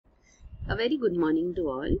A very good morning to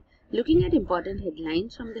all. Looking at important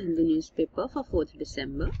headlines from the Hindu newspaper for 4th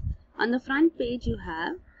December. On the front page you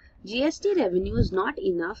have GST revenue is not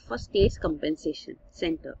enough for states compensation.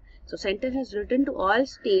 Centre. So Centre has written to all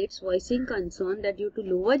states voicing concern that due to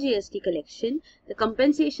lower GST collection, the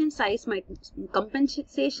compensation cess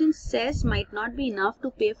might not be enough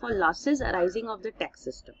to pay for losses arising of the tax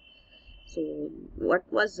system. So what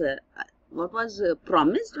was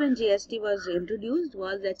promised when GST was introduced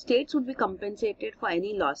was that states would be compensated for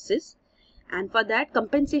any losses, and for that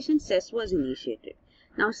compensation cess was initiated.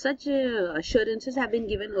 Now such assurances have been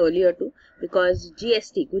given earlier too, because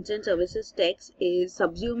GST, goods and services tax, is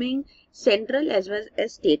subsuming central as well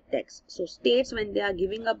as state tax. So states, when they are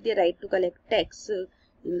giving up their right to collect tax, in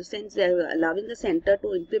the sense they are allowing the centre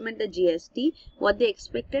to implement the GST, what they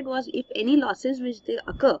expected was if any losses which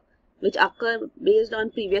occur based on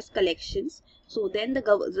previous collections, so then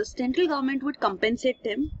the central government would compensate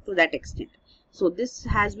them to that extent. So this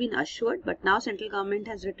has been assured, but now central government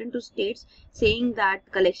has written to states saying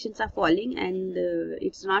that collections are falling and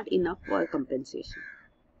it's not enough for compensation.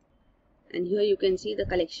 And here you can see the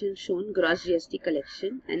collection shown, gross GST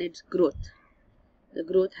collection and its growth. The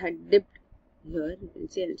growth had dipped here, you can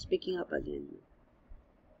see, and it's picking up again.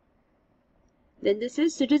 Then this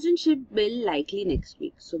is citizenship bill likely next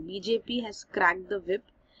week. So BJP has cracked the whip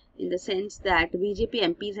in the sense that BJP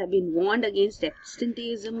MPs have been warned against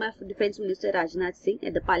absenteeism of Defence Minister Rajnath Singh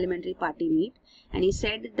at the parliamentary party meet, and he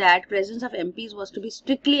said that presence of MPs was to be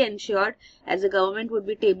strictly ensured as the government would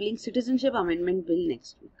be tabling citizenship amendment bill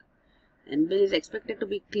next week. And bill is expected to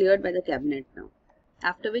be cleared by the cabinet now,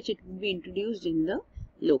 after which it would be introduced in the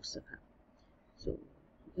Lok Sabha. So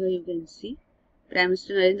here you can see Prime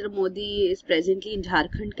Minister Narendra Modi is presently in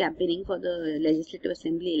Jharkhand campaigning for the Legislative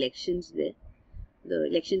Assembly elections there. The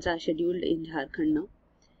elections are scheduled in Jharkhand now.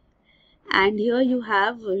 And here you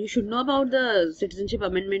should know about the Citizenship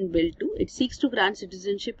Amendment Bill too. It seeks to grant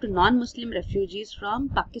citizenship to non-Muslim refugees from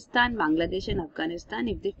Pakistan, Bangladesh and Afghanistan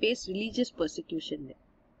if they face religious persecution there.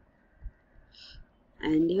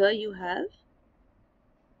 And here you have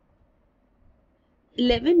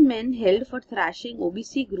 11 men held for thrashing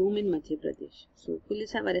OBC groom in Madhya Pradesh. So,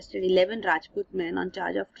 police have arrested 11 Rajput men on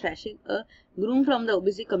charge of thrashing a groom from the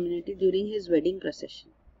OBC community during his wedding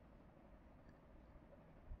procession.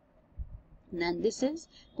 And this is,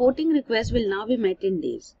 porting requests will now be met in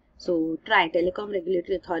days. So, TRAI, Telecom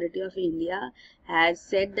Regulatory Authority of India, has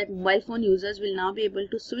said that mobile phone users will now be able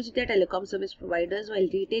to switch their telecom service providers while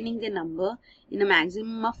retaining their number in a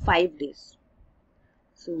maximum of 5 days.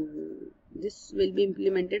 So, this will be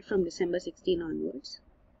implemented from December 16 onwards.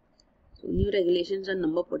 So, new regulations on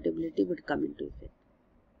number portability would come into effect.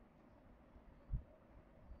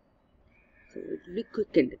 So, it will be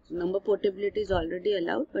quickened. Number portability is already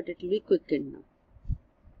allowed, but it will be quickened now.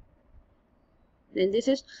 Then this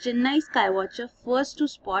is Chennai Skywatcher first to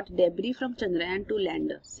spot debris from Chandrayaan-2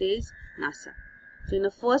 lander, says NASA. So, in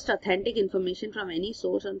the first authentic information from any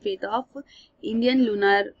source on faith of Indian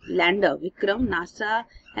lunar lander Vikram, NASA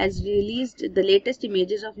has released the latest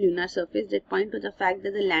images of lunar surface that point to the fact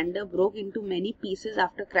that the lander broke into many pieces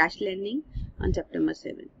after crash landing on September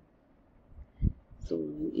 7. So,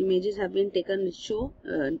 images have been taken which show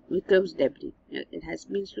Vikram's debris. It has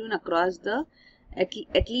been strewn across the at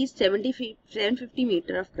least 750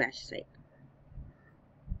 meter of crash site.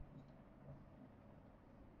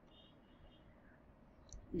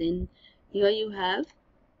 Then here you have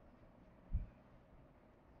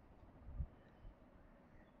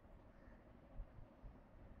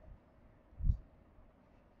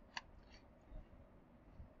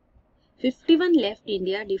 "51 left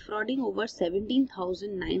India defrauding over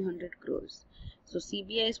 17,900 crores. So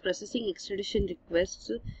CBI is processing extradition requests.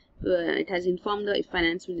 It has informed the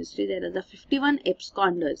Finance Ministry that there are 51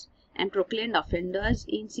 absconders and proclaimed offenders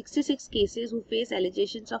in 66 cases who face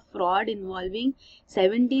allegations of fraud involving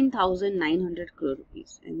 17,900 crore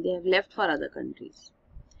rupees, and they have left for other countries.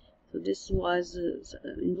 So this was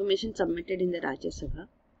information submitted in the Rajya Sabha.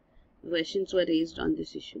 Questions were raised on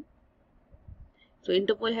this issue. So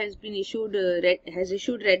Interpol has been issued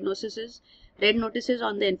red notices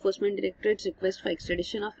on the Enforcement Directorate's request for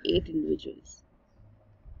extradition of 8 individuals.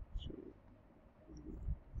 So,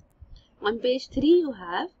 on page 3 you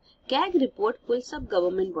have CAG report pulls up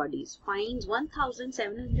government bodies, finds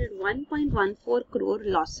 1,701.14 crore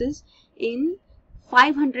losses in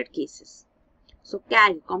 500 cases. So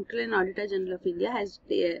CAG, Comptroller and Auditor General of India, has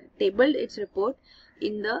tabled its report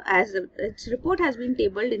its report has been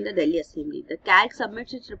tabled in the Delhi Assembly. The CAG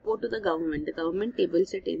submits its report to the government. The government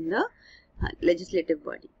tables it in the legislative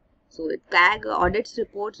body. So CAG audits the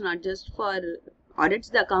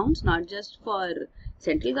accounts not just for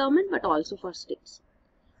central government but also for states.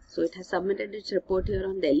 So it has submitted its report here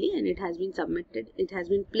on Delhi, and it has been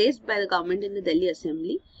placed by the government in the Delhi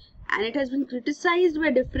Assembly, and it has been criticized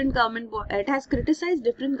by different government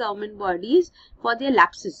bodies for their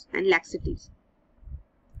lapses and laxities.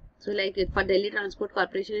 So like for Delhi Transport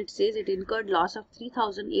Corporation, it says it incurred loss of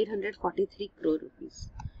 3,843 crore rupees.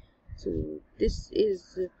 So this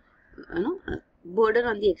is a burden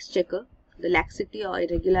on the exchequer, the laxity or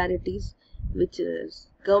irregularities which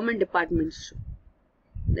government departments show.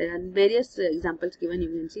 There are various examples given. You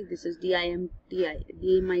can see this is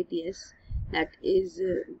DMITS, that is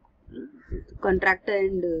contractor,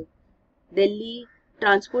 and Delhi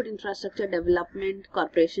Transport Infrastructure Development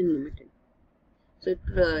Corporation Limited. So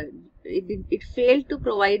it failed to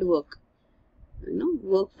provide work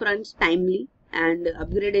fronts timely, and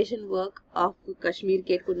upgradation work of Kashmir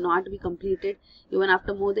Gate could not be completed even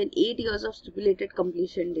after more than 8 years of stipulated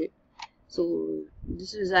completion date. So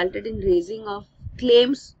this resulted in raising of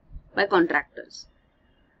claims by contractors.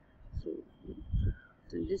 So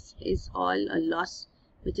this is all a loss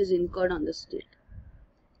which is incurred on the state.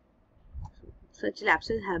 Such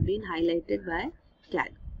lapses have been highlighted by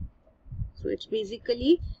CAG. So it's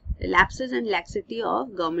basically the lapses and laxity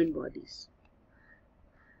of government bodies.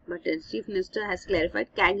 But as Chief Minister has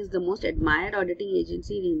clarified, CAG is the most admired auditing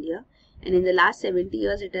agency in India, and in the last 70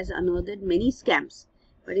 years it has unearthed many scams.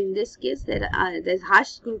 But in this case, there's harsh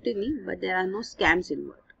scrutiny, but there are no scams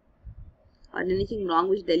involved or anything wrong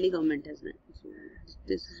which Delhi government has done. So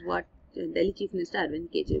this is what Delhi Chief Minister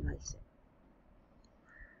Arvind Kejriwal said.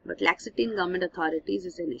 But laxity in government authorities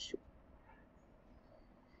is an issue.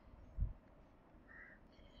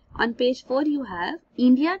 On page 4, you have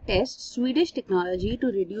India tests Swedish technology to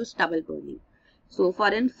reduce stubble burning. So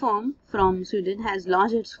foreign firm from Sweden has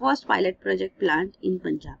launched its first pilot project plant in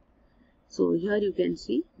Punjab. So here you can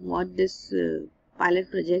see what this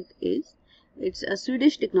pilot project is. It's a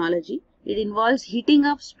Swedish technology. It involves heating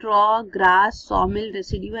up straw, grass, sawmill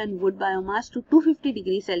residue and wood biomass to 250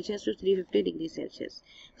 degrees Celsius to 350 degrees Celsius.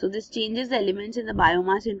 So this changes the elements in the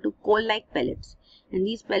biomass into coal-like pellets. And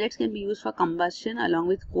these pellets can be used for combustion along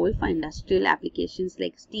with coal for industrial applications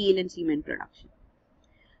like steel and cement production.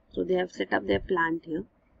 So they have set up their plant here.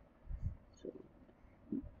 So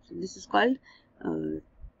this is called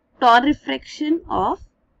torrefaction of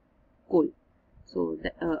coal, so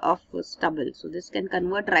of stubble. So this can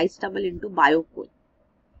convert rice stubble into biocoal.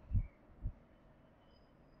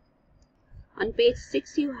 On page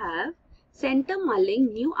 6, you have Centre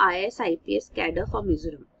mulling new IAS IPS cadre for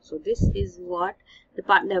Mizoram. So this is what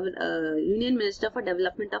the Union Minister for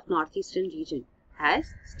Development of Northeastern Region has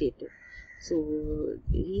stated. So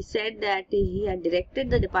he said that he had directed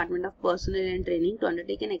the Department of Personnel and Training to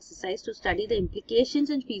undertake an exercise to study the implications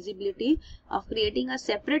and feasibility of creating a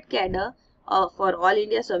separate cadre for all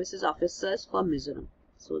India services officers for Mizoram.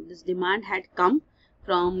 So this demand had come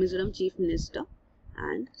from Mizoram Chief Minister,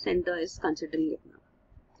 and Centre is considering it now.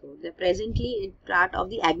 So they are presently in part of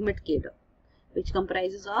the AGMET cadre, which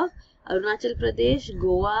comprises of Arunachal Pradesh,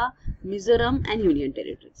 Goa, Mizoram and Union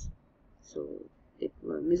Territories. So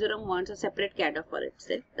Mizoram wants a separate cadre for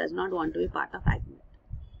itself, does not want to be part of AGMET.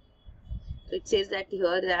 So it says that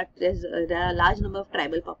here that there are a large number of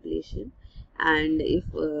tribal population, and if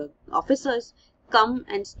officers come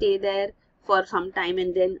and stay there for some time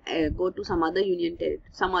and then go to some other union territory,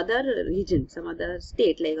 some other region, some other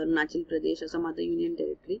state like Arunachal Pradesh or some other union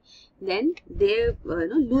territory, then they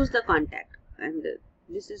lose the contact, and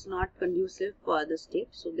this is not conducive for the state.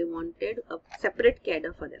 So they wanted a separate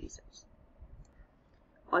cadre for themselves.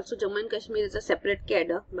 Also, Jammu and Kashmir is a separate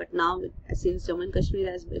cadre, but now since Jammu and Kashmir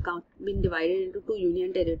has been divided into 2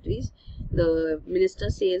 union territories, the minister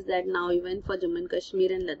says that now even for Jammu and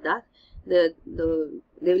Kashmir and Ladakh, they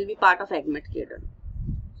will be part of AGMET cadre.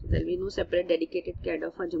 So there will be no separate dedicated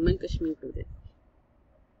cadre for Jammu and Kashmir today.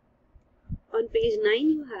 On page 9,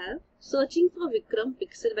 you have searching for Vikram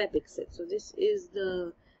pixel by pixel. So this is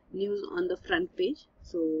the news on the front page.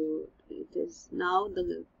 So it is now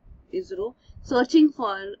the ISRO searching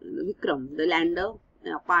for Vikram, the lander,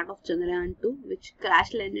 part of Chandrayaan-2, which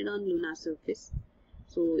crash landed on lunar surface.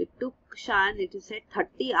 So it took Shah, it is said,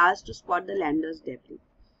 30 hours to spot the lander's debris.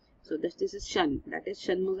 So this is Shan, that is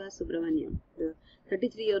Shanmuga Subramaniam, the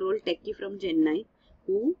 33-year-old techie from Chennai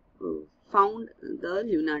who found the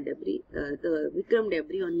lunar debris, the Vikram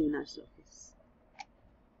debris on lunar surface.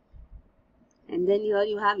 And then here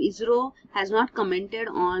you have ISRO has not commented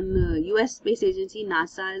on US Space Agency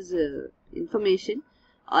NASA's information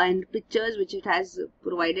and pictures which it has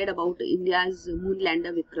provided about India's moon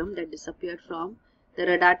lander Vikram that disappeared from the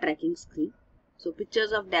radar tracking screen. So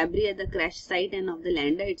pictures of debris at the crash site and of the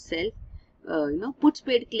lander itself puts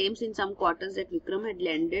paid claims in some quarters that Vikram had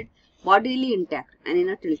landed bodily intact and in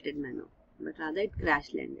a tilted manner, but rather it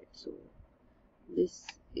crash landed. So this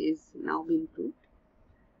is now been proved.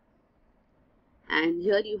 And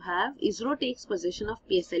here you have ISRO takes possession of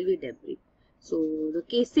PSLV debris. So the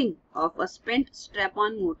casing of a spent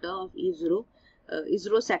strap-on motor of ISRO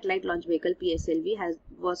satellite launch vehicle PSLV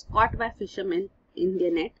was caught by fishermen in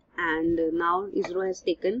their net, and now ISRO has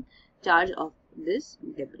taken charge of this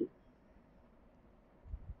debris.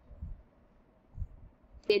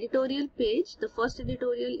 The editorial page, the first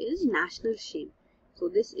editorial is National Shame. So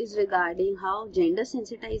this is regarding how gender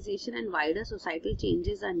sensitization and wider societal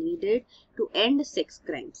changes are needed to end sex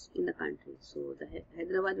crimes in the country. So the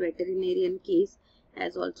Hyderabad veterinarian case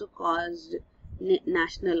has also caused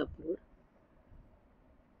national uproar.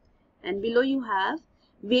 And below you have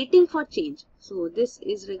waiting for change. So this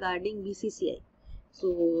is regarding BCCI.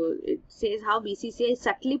 So it says how BCCI is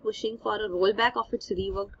subtly pushing for a rollback of its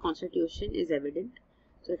reworked constitution is evident.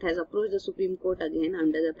 So it has approached the Supreme Court again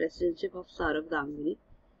under the presidency of Saurav Ganguly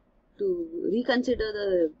to reconsider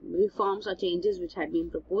the reforms or changes which had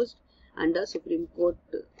been proposed under Supreme Court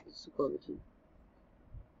supervision.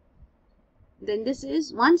 Then this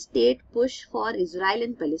is one state push for Israel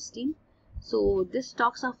and Palestine. So this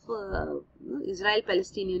talks of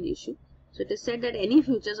Israel-Palestinian issue. So it is said that any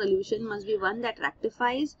future solution must be one that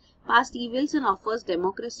rectifies past evils and offers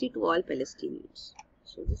democracy to all Palestinians.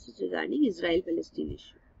 So this is regarding Israel-Palestine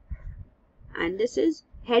issue. And this is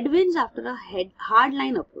headwinds after a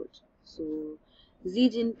hardline approach. So Xi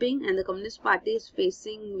Jinping and the Communist Party is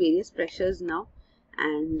facing various pressures now,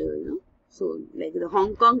 and so like the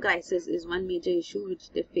Hong Kong crisis is one major issue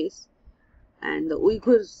which they face, and the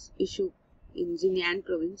Uyghurs issue in Xinjiang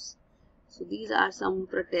province. So these are some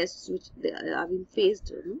protests which they are being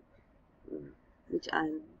faced, which are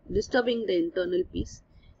disturbing the internal peace.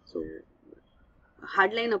 So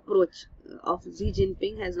hardline approach of Xi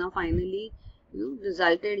Jinping has now finally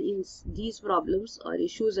resulted in these problems or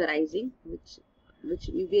issues arising, which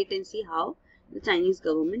we wait and see how the Chinese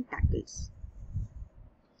government tackles.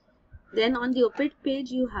 Then on the op-ed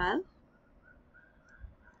page you have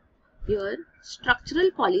here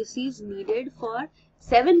structural policies needed for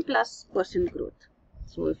 7+% growth.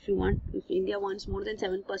 So if India wants more than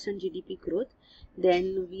 7% GDP growth,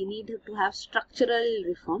 then we need to have structural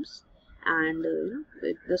reforms. And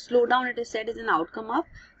the slowdown, it is said, is an outcome of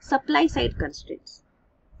supply side constraints.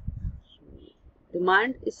 So,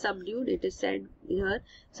 demand is subdued, it is said here,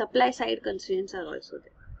 supply side constraints are also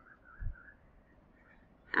there.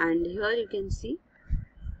 And here you can see,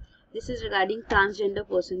 this is regarding transgender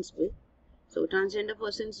persons bill. So transgender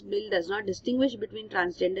persons bill does not distinguish between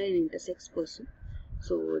transgender and intersex person.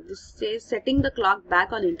 So this says setting the clock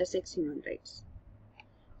back on intersex human rights.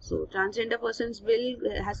 So transgender persons bill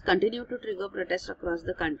has continued to trigger protests across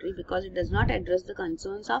the country because it does not address the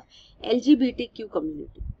concerns of LGBTQ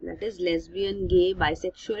community, that is lesbian, gay,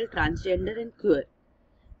 bisexual, transgender and queer.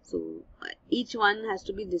 So each one has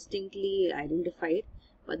to be distinctly identified,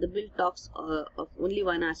 but the bill talks of only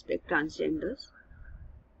one aspect, transgenders.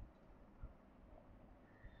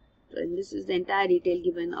 And this is the entire detail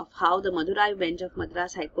given of how the Madurai bench of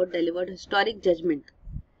Madras High Court delivered historic judgment,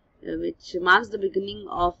 which marks the beginning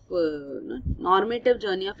of normative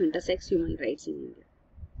journey of intersex human rights in India.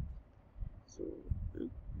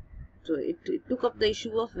 So it took up the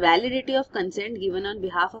issue of validity of consent given on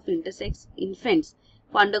behalf of intersex infants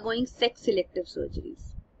for undergoing sex selective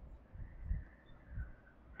surgeries.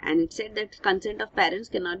 And it said that consent of parents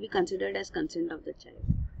cannot be considered as consent of the child.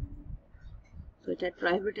 So it had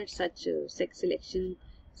prohibited such sex selection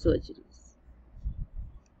surgeries.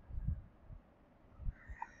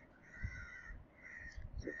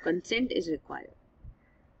 So consent is required.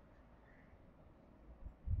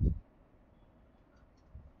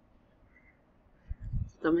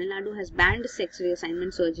 Tamil Nadu has banned sex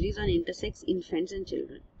reassignment surgeries on intersex infants and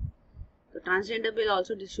children. The transgender bill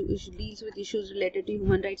also deals with issues related to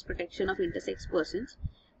human rights protection of intersex persons.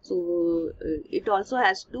 So it also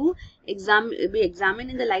has to be examined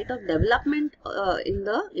in the light of development in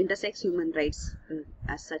the intersex human rights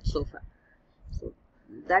as such so far. So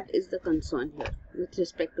that is the concern here with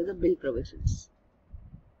respect to the bill provisions.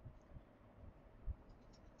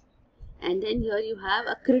 And then here you have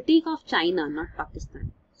a critique of China, not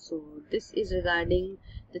Pakistan. So this is regarding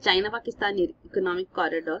the China-Pakistan Economic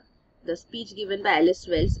Corridor, the speech given by Alice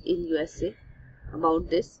Wells in USA about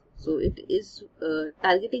this. So it is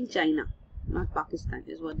targeting China, not Pakistan,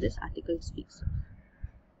 is what this article speaks of.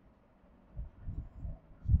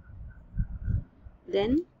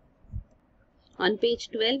 Then On page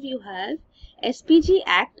 12, you have SPG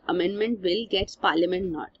Act Amendment Bill gets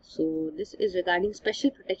Parliament nod. So this is regarding Special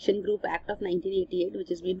Protection Group Act of 1988, which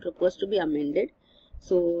has been proposed to be amended.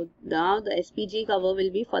 So now the SPG cover will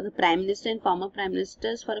be for the Prime Minister and former Prime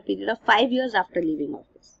Ministers for a period of 5 years after leaving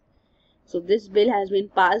office. So this bill has been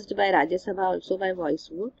passed by Rajya Sabha also by voice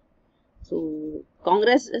vote. So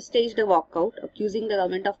Congress staged a walkout accusing the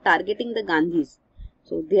government of targeting the Gandhis.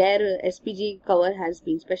 So their SPG cover has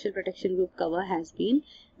been, Special Protection Group cover has been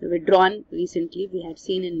withdrawn recently, we had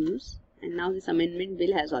seen in news, and now this amendment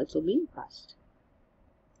bill has also been passed.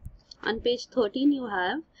 On page 13 you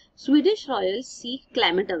have Swedish royals seek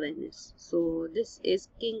climate awareness. So this is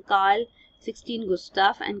King Carl XVI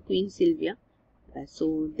Gustaf and Queen Sylvia.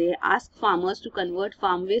 So they ask farmers to convert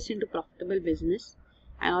farm waste into profitable business,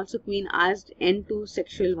 and also Queen asked end to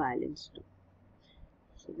sexual violence too.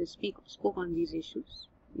 So they spoke on these issues.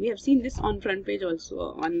 We have seen this on front page also,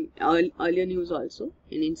 on earlier news also,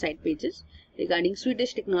 in inside pages regarding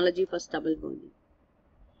Swedish technology for stubble burning.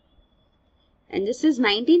 And this is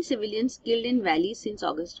 19 civilians killed in Valley since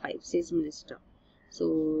August 5, says Minister.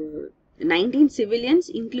 So 19 civilians,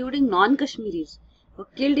 including non-Kashmiris, were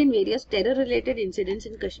killed in various terror-related incidents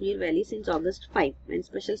in Kashmir Valley since August 5, when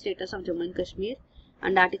special status of Jammu and Kashmir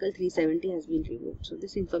under Article 370 has been revoked. So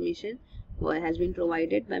this information has been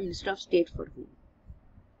provided by Minister of State for Home.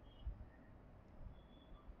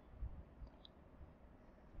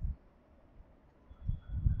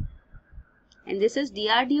 And this is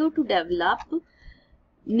DRDO to develop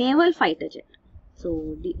naval fighter jet.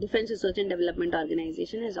 So the Defense Research and Development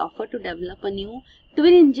Organization has offered to develop a new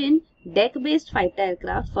twin-engine deck-based fighter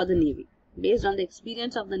aircraft for the Navy, based on the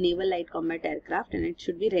experience of the Naval Light Combat Aircraft, and it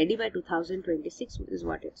should be ready by 2026 is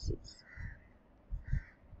what it says.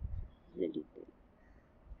 The detail.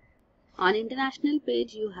 On international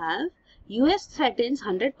page you have US threatens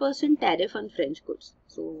 100% tariff on French goods.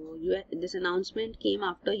 So this announcement came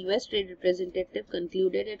after US trade representative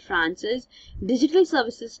concluded that France's digital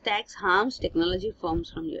services tax harms technology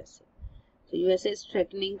firms from USA. So USA is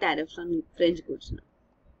threatening tariffs on French goods now.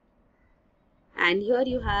 And here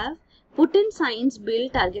you have Putin signs bill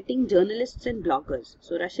targeting journalists and bloggers.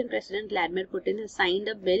 So Russian President Vladimir Putin has signed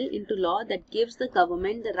a bill into law that gives the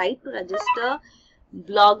government the right to register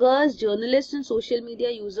bloggers, journalists and social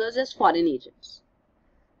media users as foreign agents.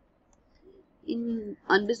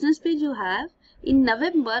 On business page you have, in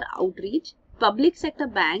November outreach, public sector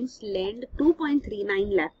banks lend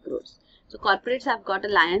 2.39 lakh crores. So corporates have got a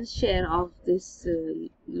lion's share of this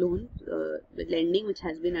loan, lending which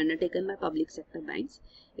has been undertaken by public sector banks.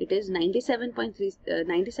 It is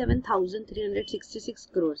 97,366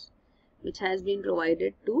 crores which has been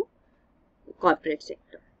provided to corporate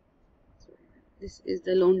sector. So this is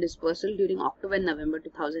the loan dispersal during October and November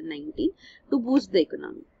 2019 to boost the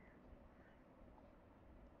economy.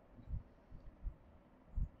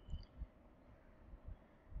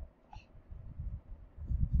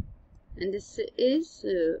 And this is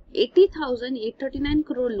 80,839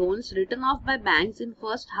 crore loans written off by banks in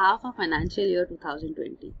first half of financial year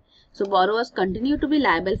 2020. So borrowers continue to be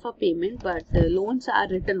liable for payment, but loans are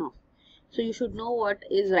written off. So you should know what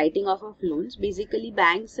is writing off of loans. Basically,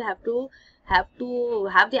 banks have to have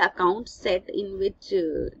the account set in which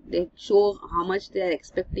they show how much they are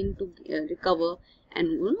expecting to recover,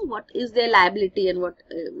 and what is their liability and what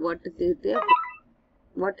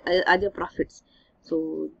are their profits.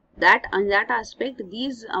 So that on that aspect,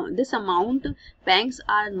 this amount banks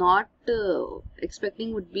are not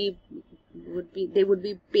expecting would be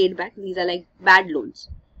paid back. These are like bad loans.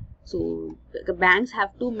 So the banks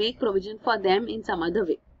have to make provision for them in some other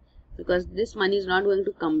way, because this money is not going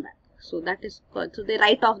to come back. So that is called, so they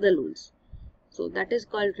write off the loans. So that is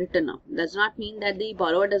called written off. Does not mean that the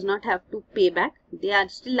borrower does not have to pay back. They are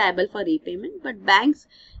still liable for repayment, but banks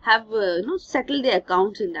have settled their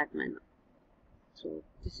accounts in that manner. So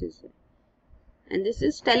this is it. And this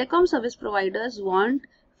is telecom service providers want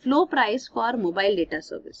floor price for mobile data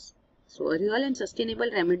service. So a real and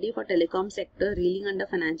sustainable remedy for telecom sector reeling under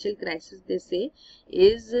financial crisis, they say,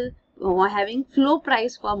 is having floor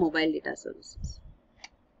price for mobile data services.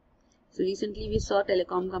 So recently we saw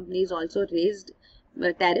telecom companies also raised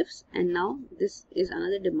tariffs, and now this is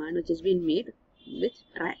another demand which has been made with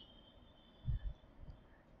TRAI.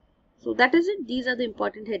 So that is it. These are the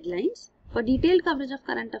important headlines. For detailed coverage of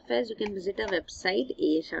current affairs, you can visit our website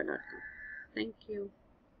aashah.com. Thank you.